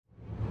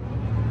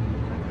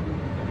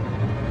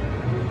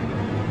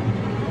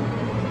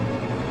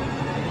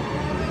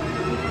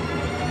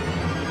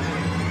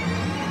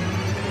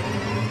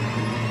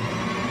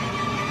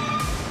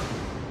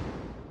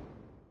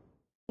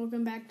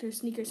Welcome back to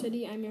Sneaker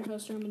City. I'm your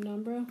host, Roman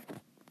Dombro.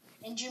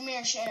 And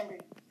Jameer Shanbury.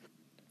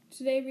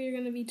 Today we're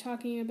going to be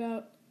talking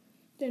about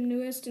the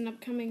newest and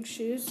upcoming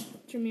shoes.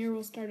 Jameer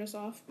will start us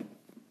off.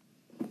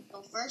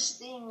 So first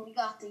thing, we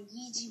got the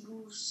Yeezy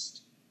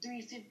Boost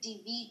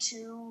 350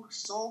 V2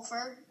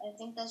 Sulfur. I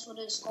think that's what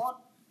it's called.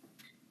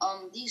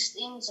 These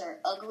things are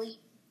ugly.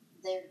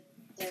 They're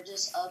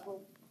just ugly.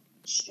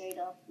 Straight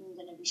up. I'm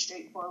going to be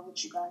straightforward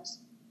with you guys.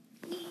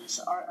 These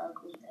are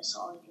ugly. That's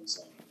all I can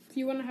say. If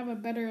you want to have a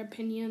better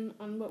opinion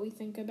on what we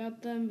think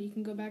about them, you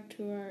can go back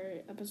to our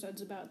episodes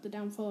about the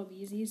downfall of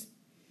Yeezys.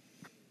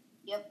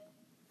 Yep.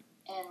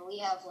 And we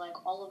have,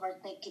 all of our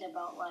thinking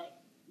about,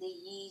 the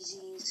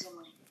Yeezys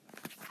and,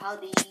 how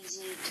the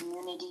Yeezy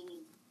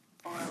community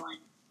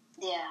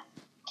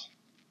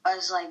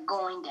is,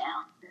 going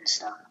down and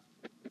stuff.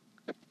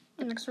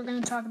 Next, we're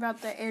going to talk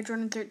about the Air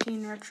Jordan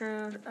 13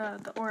 Retro,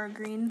 the Aura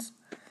Greens.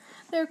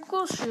 They're a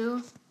cool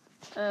shoe,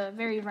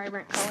 very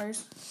vibrant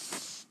colors.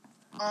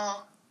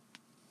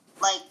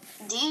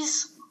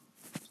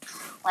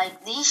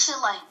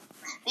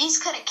 These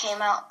could have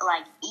came out,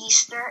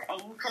 Easter,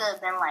 and you could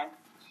have been,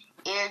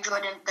 Air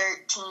Jordan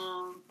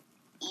 13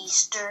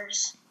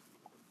 Easters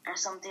or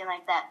something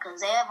like that,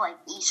 because they have,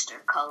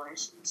 Easter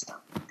colors and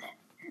stuff like that.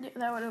 Yeah,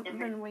 that would have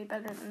been way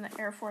better than the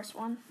Air Force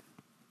One.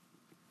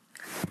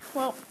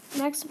 Well,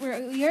 next,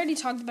 we already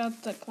talked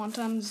about the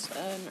Quantums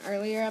in an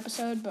earlier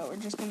episode, but we're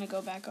just going to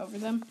go back over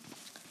them.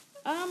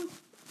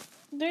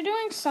 They're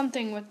doing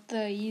something with the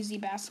Yeezy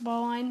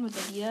basketball line with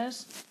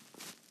Adidas.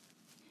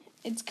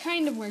 It's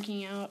kind of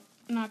working out,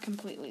 not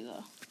completely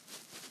though.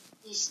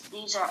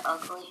 These are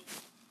ugly.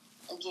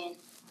 Again,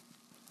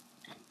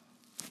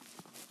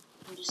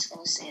 I'm just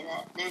gonna say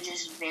that they're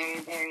just very,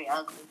 very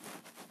ugly.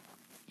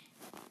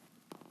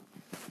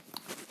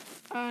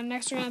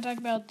 Next, we're gonna talk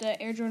about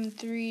the Air Jordan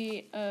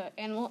 3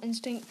 Animal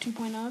Instinct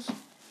 2.0s.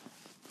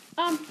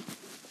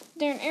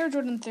 They're an Air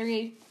Jordan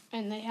 3.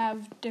 And they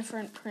have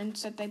different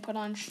prints that they put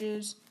on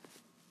shoes.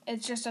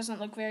 It just doesn't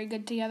look very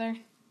good together,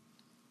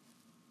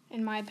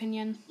 in my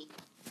opinion.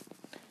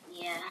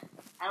 Yeah,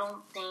 I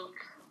don't think,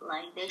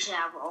 they should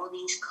have all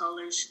these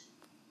colors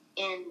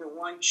in the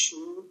one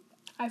shoe.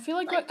 I feel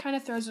like what kind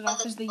of throws it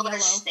off is the yellow.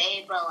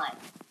 Stay, but,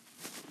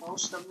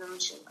 most of them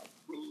should,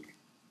 leave.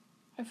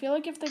 I feel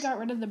like if they got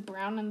rid of the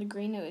brown and the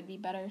green, it would be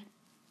better.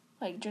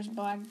 Just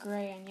black,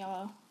 gray, and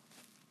yellow.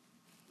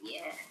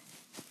 Yeah.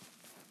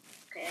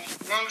 Okay,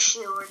 next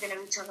year we're going to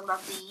be talking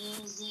about the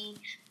Yeezy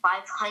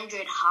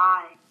 500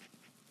 High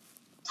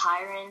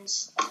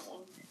Tyrants. I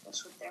think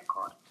that's what they're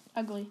called.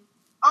 Ugly.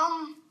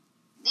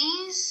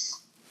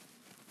 These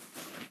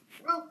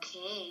are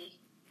okay.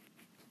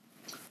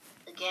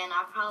 Again,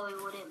 I probably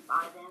wouldn't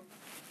buy them.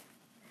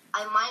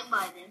 I might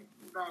buy them,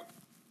 but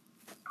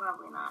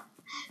probably not.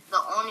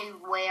 The only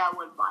way I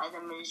would buy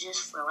them is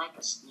just for,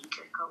 a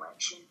sneaker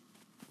collection.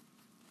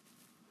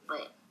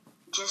 But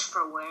just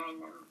for wearing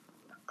them,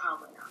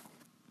 probably not.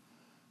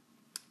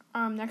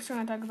 Next we're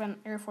going to talk about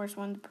an Air Force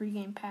One, the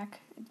pregame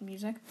pack with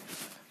music.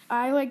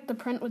 I like the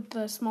print with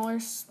the smaller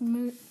swoosh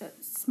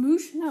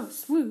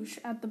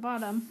at the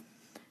bottom,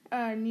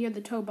 near the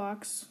toe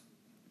box.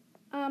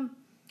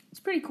 It's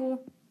pretty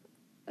cool.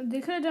 They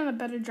could have done a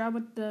better job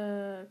with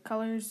the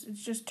colors.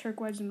 It's just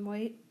turquoise and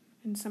white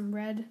and some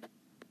red.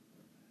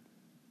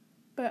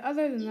 But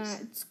other than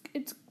that,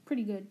 it's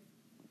pretty good.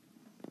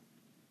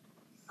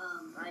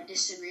 I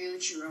disagree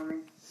with you,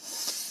 Roman.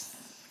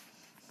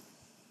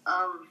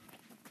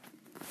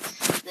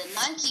 The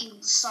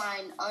Nike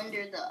sign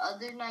under the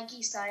other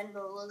Nike sign,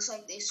 though, looks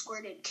like they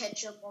squirted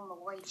ketchup on the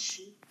white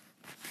shoe.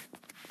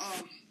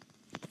 I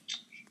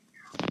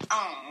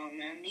don't know,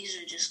 man. These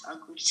are just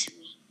ugly to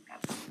me. I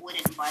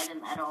wouldn't buy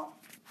them at all.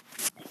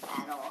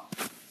 At all.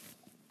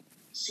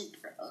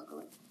 Super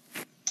ugly.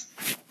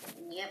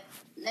 Yep.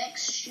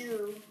 Next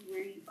shoe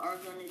we are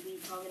going to be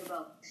talking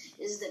about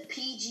is the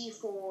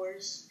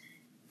PG4's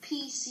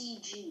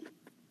PCG.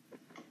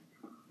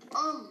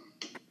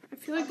 I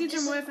feel like these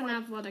are more of an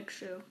athletic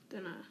shoe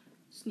than a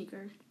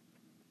sneaker.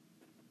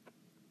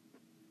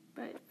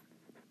 But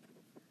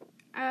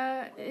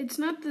it's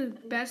not the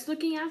best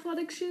looking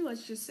athletic shoe,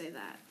 let's just say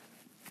that.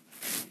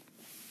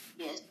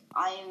 Yes,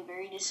 I am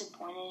very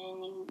disappointed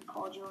in you,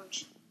 Paul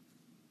George.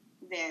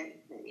 Very,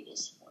 very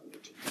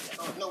disappointed. I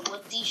don't know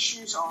what these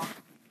shoes are.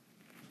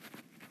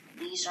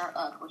 These are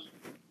ugly.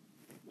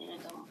 They're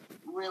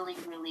really,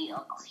 really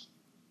ugly.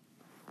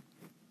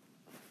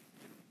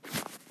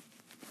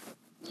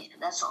 Yeah,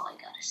 that's all I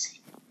gotta say.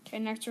 Okay,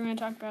 next we're going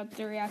to talk about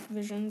the React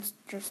Visions,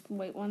 just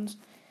white ones.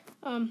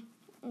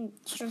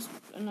 It's just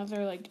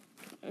another,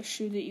 a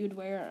shoe that you would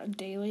wear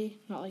daily,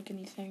 not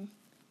anything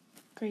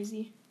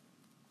crazy.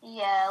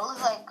 Yeah, it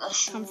looks like a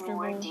shoe you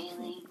wear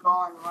daily, go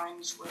on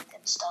runs with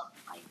and stuff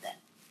like that.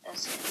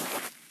 That's it.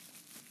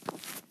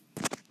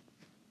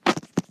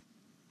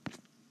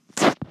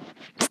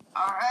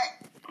 Alright.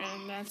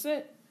 And that's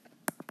it.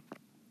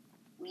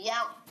 We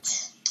out.